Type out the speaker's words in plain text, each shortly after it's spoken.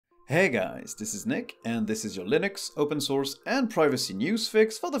Hey guys, this is Nick, and this is your Linux, open source and privacy news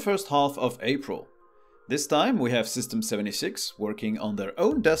fix for the first half of April. This time we have System76 working on their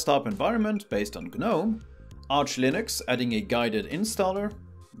own desktop environment based on GNOME, Arch Linux adding a guided installer,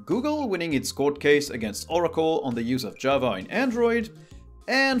 Google winning its court case against Oracle on the use of Java in Android,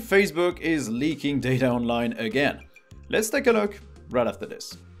 and Facebook is leaking data online again. Let's take a look right after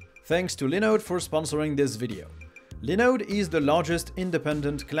this. Thanks to Linode for sponsoring this video. Linode is the largest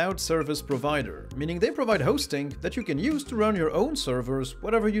independent cloud service provider, meaning they provide hosting that you can use to run your own servers,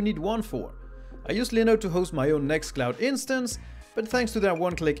 whatever you need one for. I use Linode to host my own Nextcloud instance, but thanks to their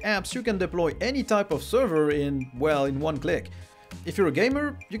one-click apps you can deploy any type of server in one click. If you're a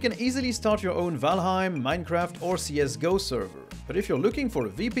gamer, you can easily start your own Valheim, Minecraft or CSGO server. But if you're looking for a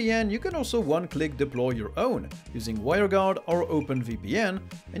VPN, you can also one-click deploy your own, using WireGuard or OpenVPN,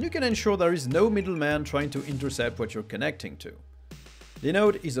 and you can ensure there is no middleman trying to intercept what you're connecting to.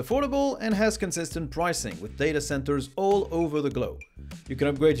 Linode is affordable and has consistent pricing with data centers all over the globe. You can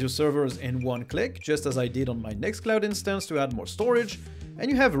upgrade your servers in one click, just as I did on my Nextcloud instance to add more storage, and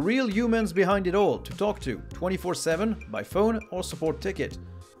you have real humans behind it all to talk to 24/7 by phone or support ticket.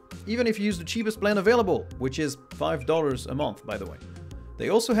 Even if you use the cheapest plan available, which is $5 a month by the way. They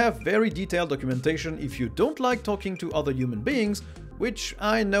also have very detailed documentation if you don't like talking to other human beings, which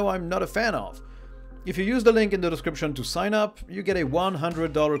I know I'm not a fan of. If you use the link in the description to sign up, you get a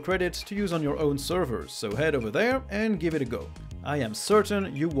 $100 credit to use on your own servers, so head over there and give it a go. I am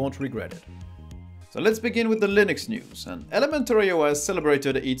certain you won't regret it. So let's begin with the Linux news, and Elementary OS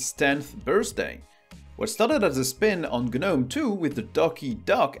celebrated its 10th birthday. What started as a spin on GNOME 2 with the Docky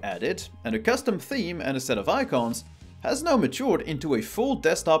dock added, and a custom theme and a set of icons, has now matured into a full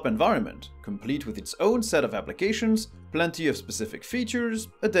desktop environment, complete with its own set of applications, plenty of specific features,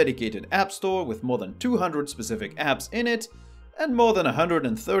 a dedicated app store with more than 200 specific apps in it, and more than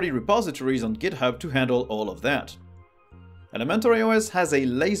 130 repositories on GitHub to handle all of that. Elementary OS has a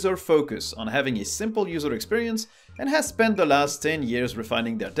laser focus on having a simple user experience and has spent the last 10 years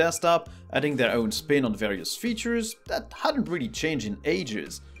refining their desktop, adding their own spin on various features that hadn't really changed in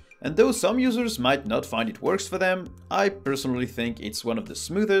ages. And though some users might not find it works for them, I personally think it's one of the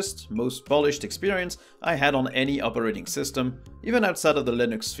smoothest, most polished experience I had on any operating system, even outside of the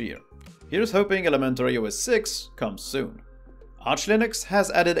Linux sphere. Here's hoping Elementary OS 6 comes soon. Arch Linux has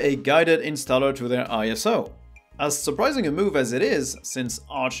added a guided installer to their ISO. As surprising a move as it is, since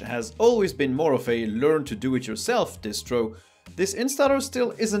Arch has always been more of a learn-to-do-it-yourself distro, this installer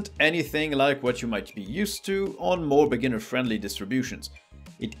still isn't anything like what you might be used to on more beginner-friendly distributions.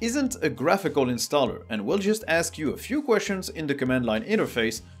 It isn't a graphical installer and will just ask you a few questions in the command line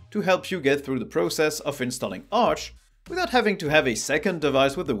interface to help you get through the process of installing Arch without having to have a second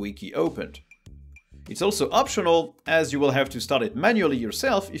device with the wiki opened. It's also optional, as you will have to start it manually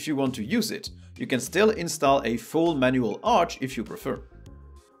yourself if you want to use it. You can still install a full manual Arch if you prefer.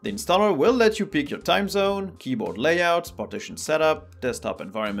 The installer will let you pick your time zone, keyboard layout, partition setup, desktop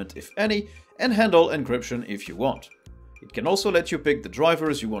environment if any, and handle encryption if you want. It can also let you pick the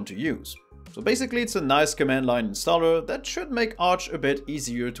drivers you want to use. So basically it's a nice command line installer that should make Arch a bit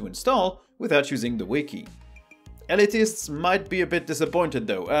easier to install without using the wiki. Elitists might be a bit disappointed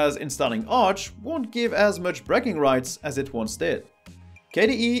though, as installing Arch won't give as much bragging rights as it once did.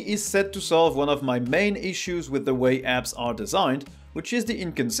 KDE is set to solve one of my main issues with the way apps are designed, which is the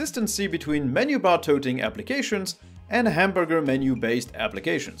inconsistency between menubar-toting applications and hamburger menu-based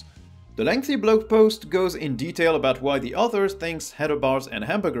applications. The lengthy blog post goes in detail about why the author thinks header bars and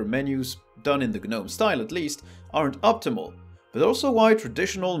hamburger menus, done in the GNOME style at least, aren't optimal, but also why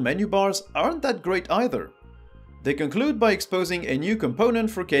traditional menu bars aren't that great either. They conclude by exposing a new component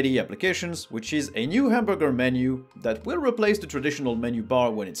for KDE applications, which is a new hamburger menu that will replace the traditional menu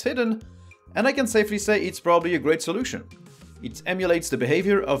bar when it's hidden, and I can safely say it's probably a great solution. It emulates the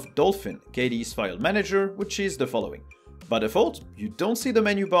behavior of Dolphin, KDE's file manager, which is the following. By default, you don't see the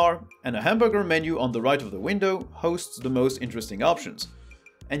menu bar, and a hamburger menu on the right of the window hosts the most interesting options.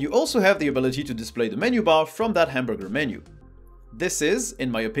 And you also have the ability to display the menu bar from that hamburger menu. This is,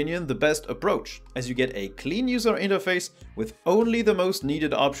 in my opinion, the best approach, as you get a clean user interface with only the most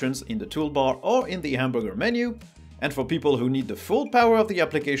needed options in the toolbar or in the hamburger menu, and for people who need the full power of the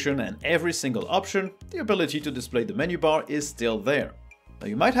application and every single option, the ability to display the menu bar is still there. Now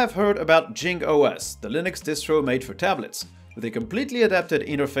you might have heard about JingOS, the Linux distro made for tablets, with a completely adapted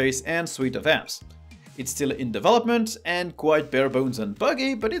interface and suite of apps. It's still in development and quite barebones and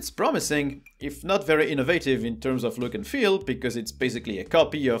buggy, but it's promising, if not very innovative in terms of look and feel, because it's basically a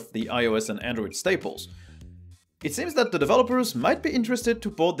copy of the iOS and Android staples. It seems that the developers might be interested to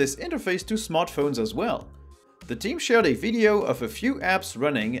port this interface to smartphones as well. The team shared a video of a few apps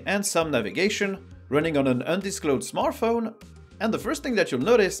running and some navigation, running on an undisclosed smartphone, and the first thing that you'll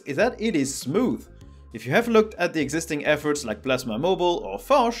notice is that it is smooth. If you have looked at the existing efforts like Plasma Mobile or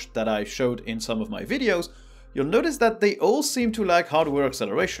Fosh that I showed in some of my videos, you'll notice that they all seem to lack hardware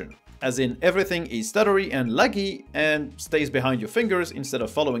acceleration, as in everything is stuttery and laggy and stays behind your fingers instead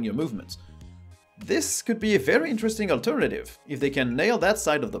of following your movements. This could be a very interesting alternative if they can nail that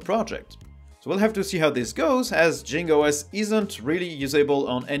side of the project. So we'll have to see how this goes, as JingOS isn't really usable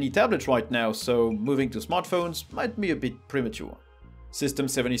on any tablet right now, so moving to smartphones might be a bit premature.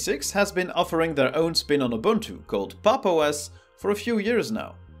 System76 has been offering their own spin on Ubuntu, called PopOS, for a few years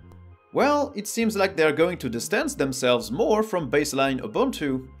now. Well, it seems like they're going to distance themselves more from baseline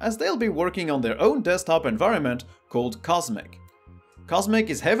Ubuntu, as they'll be working on their own desktop environment called Cosmic. Cosmic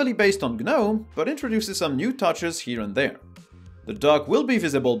is heavily based on GNOME, but introduces some new touches here and there. The dock will be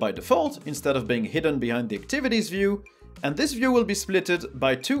visible by default instead of being hidden behind the Activities view, and this view will be splitted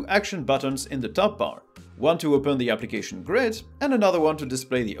by two action buttons in the top bar, one to open the application grid and another one to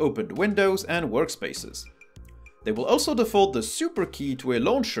display the opened windows and workspaces. They will also default the super key to a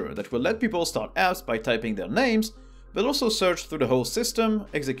launcher that will let people start apps by typing their names, but also search through the whole system,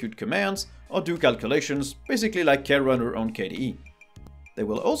 execute commands, or do calculations, basically like KRunner on KDE. They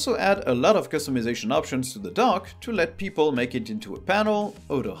will also add a lot of customization options to the dock to let people make it into a panel,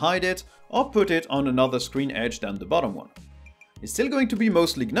 auto-hide it, or put it on another screen edge than the bottom one. It's still going to be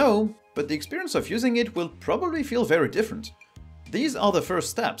mostly GNOME, but the experience of using it will probably feel very different. These are the first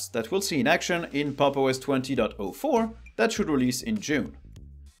steps that we'll see in action in PopOS 20.04 that should release in June.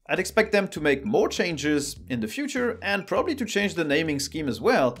 I'd expect them to make more changes in the future and probably to change the naming scheme as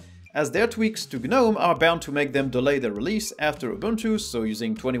well, as their tweaks to GNOME are bound to make them delay their release after Ubuntu, so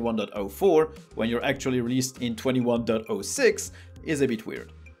using 21.04 when you're actually released in 21.06 is a bit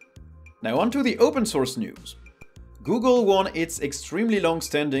weird. Now onto the open source news. Google won its extremely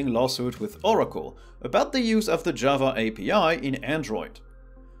long-standing lawsuit with Oracle about the use of the Java API in Android.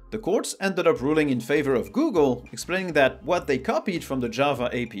 The courts ended up ruling in favor of Google, explaining that what they copied from the Java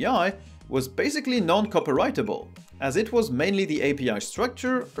API was basically non-copyrightable, as it was mainly the API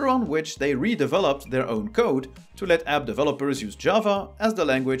structure around which they redeveloped their own code to let app developers use Java as the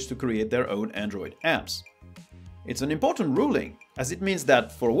language to create their own Android apps. It's an important ruling, as it means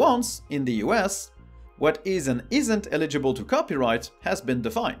that, for once, in the US, what is and isn't eligible to copyright has been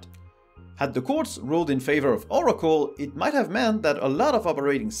defined. Had the courts ruled in favor of Oracle, it might have meant that a lot of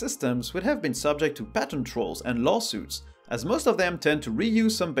operating systems would have been subject to patent trolls and lawsuits, as most of them tend to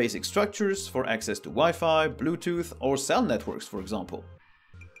reuse some basic structures for access to Wi-Fi, Bluetooth, or cell networks, for example.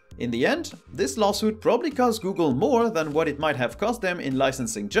 In the end, this lawsuit probably cost Google more than what it might have cost them in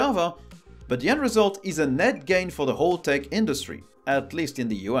licensing Java, but the end result is a net gain for the whole tech industry, at least in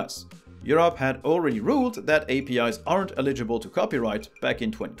the US. Europe had already ruled that APIs aren't eligible to copyright back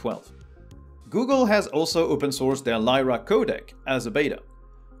in 2012. Google has also open-sourced their Lyra codec as a beta.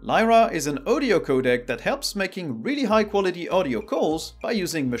 Lyra is an audio codec that helps making really high-quality audio calls by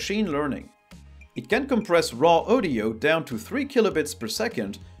using machine learning. It can compress raw audio down to 3 kilobits per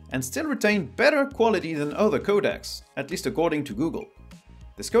second and still retain better quality than other codecs, at least according to Google.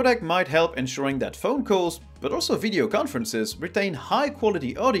 This codec might help ensuring that phone calls, but also video conferences, retain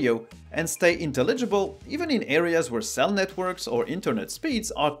high-quality audio and stay intelligible even in areas where cell networks or internet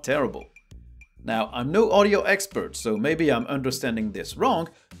speeds are terrible. Now, I'm no audio expert, so maybe I'm understanding this wrong,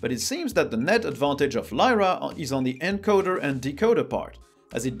 but it seems that the net advantage of Lyra is on the encoder and decoder part,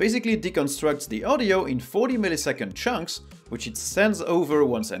 as it basically deconstructs the audio in 40 millisecond chunks, which it sends over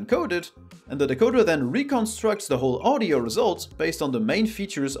once encoded, and the decoder then reconstructs the whole audio result based on the main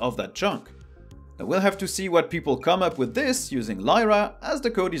features of that chunk. Now we'll have to see what people come up with this using Lyra, as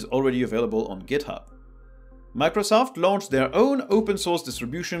the code is already available on GitHub. Microsoft launched their own open source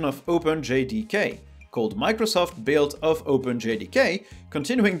distribution of OpenJDK, called Microsoft Build of OpenJDK,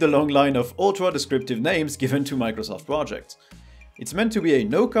 continuing the long line of ultra-descriptive names given to Microsoft projects. It's meant to be a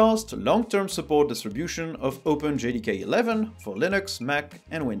no-cost, long-term support distribution of OpenJDK 11 for Linux, Mac,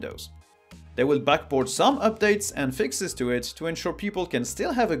 and Windows. They will backport some updates and fixes to it to ensure people can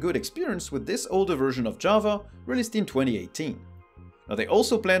still have a good experience with this older version of Java released in 2018. Now they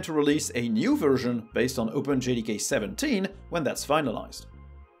also plan to release a new version based on OpenJDK 17 when that's finalized.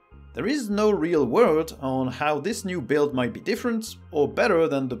 There is no real word on how this new build might be different or better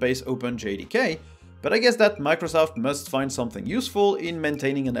than the base OpenJDK, but I guess that Microsoft must find something useful in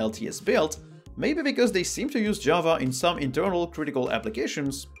maintaining an LTS build, maybe because they seem to use Java in some internal critical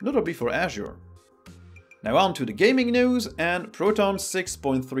applications, notably for Azure. Now on to the gaming news, and Proton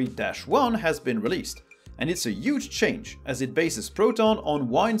 6.3-1 has been released, and it's a huge change as it bases Proton on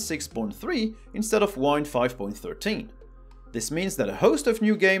Wine 6.3 instead of Wine 5.13. This means that a host of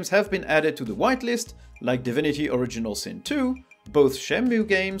new games have been added to the whitelist, like Divinity Original Sin 2, both Shenmue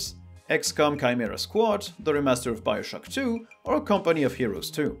games, XCOM Chimera Squad, the remaster of Bioshock 2, or Company of Heroes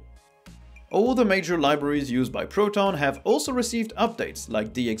 2. All the major libraries used by Proton have also received updates,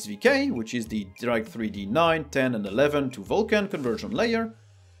 like DXVK, which is the Direct3D 9, 10 and 11 to Vulkan conversion layer.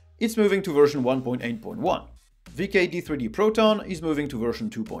 It's moving to version 1.8.1. VKD3D Proton is moving to version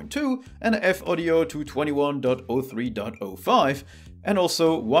 2.2 and F-Audio to 21.03.05, and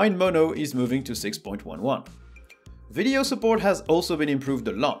also Wine Mono is moving to 6.11. Video support has also been improved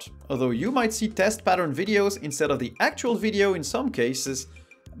a lot, although you might see test pattern videos instead of the actual video in some cases,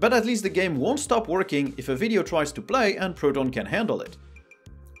 but at least the game won't stop working if a video tries to play and Proton can handle it.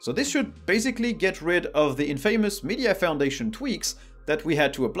 So this should basically get rid of the infamous Media Foundation tweaks that we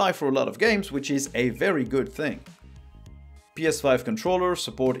had to apply for a lot of games, which is a very good thing. PS5 controller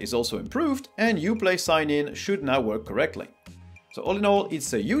support is also improved, and Uplay sign-in should now work correctly. So all in all,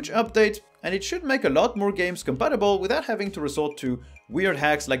 it's a huge update, and it should make a lot more games compatible without having to resort to weird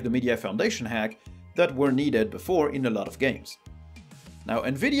hacks like the Media Foundation hack that were needed before in a lot of games. Now,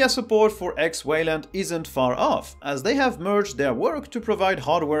 Nvidia support for X-Wayland isn't far off, as they have merged their work to provide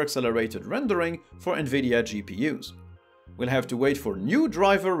hardware-accelerated rendering for Nvidia GPUs. We'll have to wait for new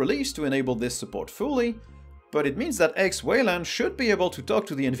driver release to enable this support fully, but it means that X-Wayland should be able to talk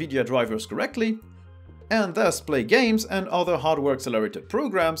to the Nvidia drivers correctly, and thus play games and other hardware-accelerated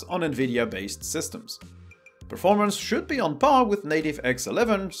programs on Nvidia-based systems. Performance should be on par with native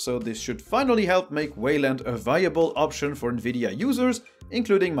X11, so this should finally help make Wayland a viable option for Nvidia users,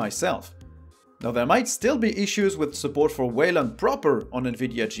 including myself. Now, there might still be issues with support for Wayland proper on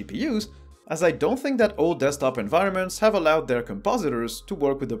Nvidia GPUs, as I don't think that all desktop environments have allowed their compositors to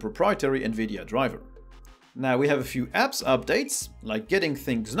work with the proprietary Nvidia driver. Now, we have a few apps updates, like Getting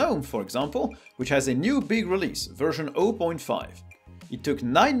Things GNOME, for example, which has a new big release, version 0.5. It took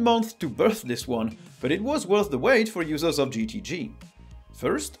 9 months to birth this one, but it was worth the wait for users of GTG.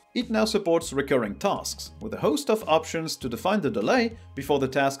 First, it now supports recurring tasks, with a host of options to define the delay before the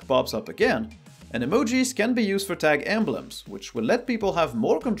task pops up again, and emojis can be used for tag emblems, which will let people have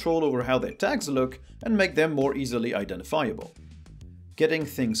more control over how their tags look and make them more easily identifiable. Getting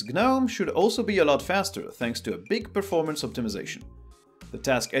Things GNOME should also be a lot faster thanks to a big performance optimization. The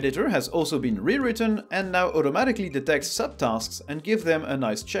task editor has also been rewritten and now automatically detects subtasks and gives them a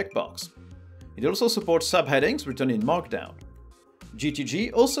nice checkbox. It also supports subheadings written in Markdown.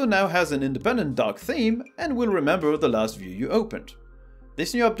 GTG also now has an independent dock theme and will remember the last view you opened.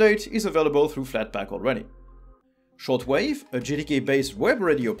 This new update is available through Flatpak already. Shortwave, a GTK-based web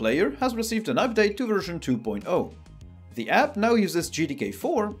radio player, has received an update to version 2.0. The app now uses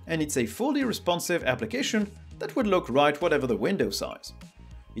GTK4 and it's a fully responsive application that would look right whatever the window size.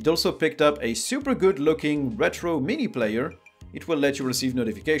 It also picked up a super good looking retro mini player. It will let you receive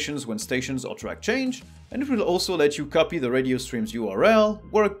notifications when stations or track change, and it will also let you copy the radio stream's URL,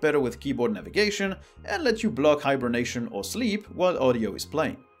 work better with keyboard navigation, and let you block hibernation or sleep while audio is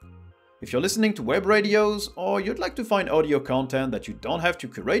playing. If you're listening to web radios, or you'd like to find audio content that you don't have to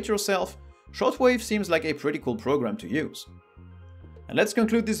curate yourself, Shortwave seems like a pretty cool program to use. And let's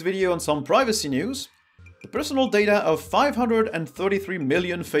conclude this video on some privacy news. The personal data of 533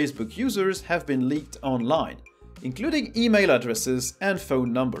 million Facebook users have been leaked online, including email addresses and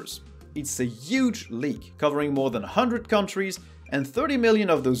phone numbers. It's a huge leak covering more than 100 countries, and 30 million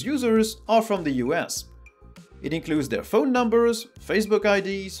of those users are from the US. It includes their phone numbers, Facebook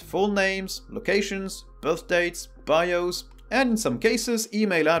IDs, full names, locations, birth dates, bios, and in some cases,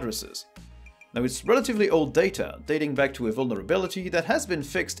 email addresses. Now, it's relatively old data, dating back to a vulnerability that has been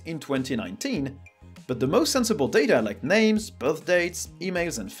fixed in 2019, but the most sensible data like names, birth dates,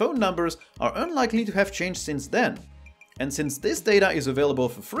 emails and phone numbers are unlikely to have changed since then. And since this data is available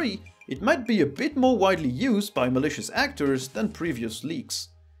for free, it might be a bit more widely used by malicious actors than previous leaks.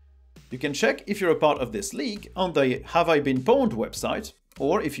 You can check if you're a part of this leak on the Have I Been Pwned website,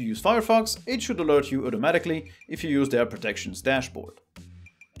 or if you use Firefox, it should alert you automatically if you use their protections dashboard.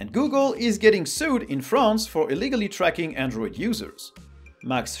 And Google is getting sued in France for illegally tracking Android users.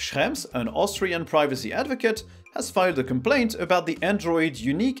 Max Schrems, an Austrian privacy advocate, has filed a complaint about the Android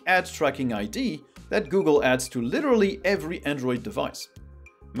Unique Ad Tracking ID that Google adds to literally every Android device.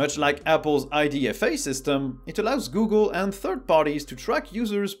 Much like Apple's IDFA system, it allows Google and third parties to track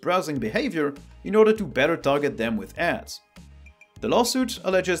users' browsing behavior in order to better target them with ads. The lawsuit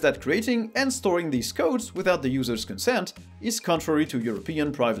alleges that creating and storing these codes without the user's consent is contrary to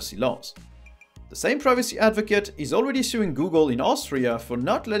European privacy laws. The same privacy advocate is already suing Google in Austria for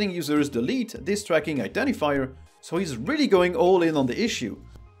not letting users delete this tracking identifier, so he's really going all in on the issue.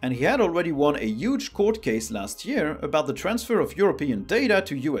 And he had already won a huge court case last year about the transfer of European data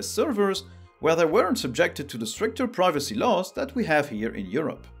to US servers, where they weren't subjected to the stricter privacy laws that we have here in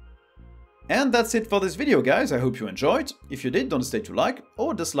Europe. And that's it for this video, guys. I hope you enjoyed. If you did, don't hesitate to like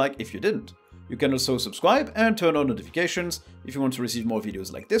or dislike if you didn't. You can also subscribe and turn on notifications if you want to receive more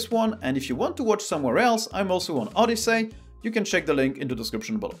videos like this one, and if you want to watch somewhere else, I'm also on Odyssey. You can check the link in the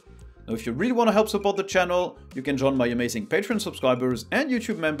description below. Now, if you really want to help support the channel, you can join my amazing Patreon subscribers and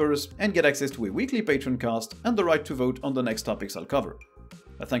YouTube members and get access to a weekly patroncast and the right to vote on the next topics I'll cover.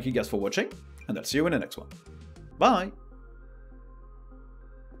 I thank you guys for watching, and I'll see you in the next one. Bye!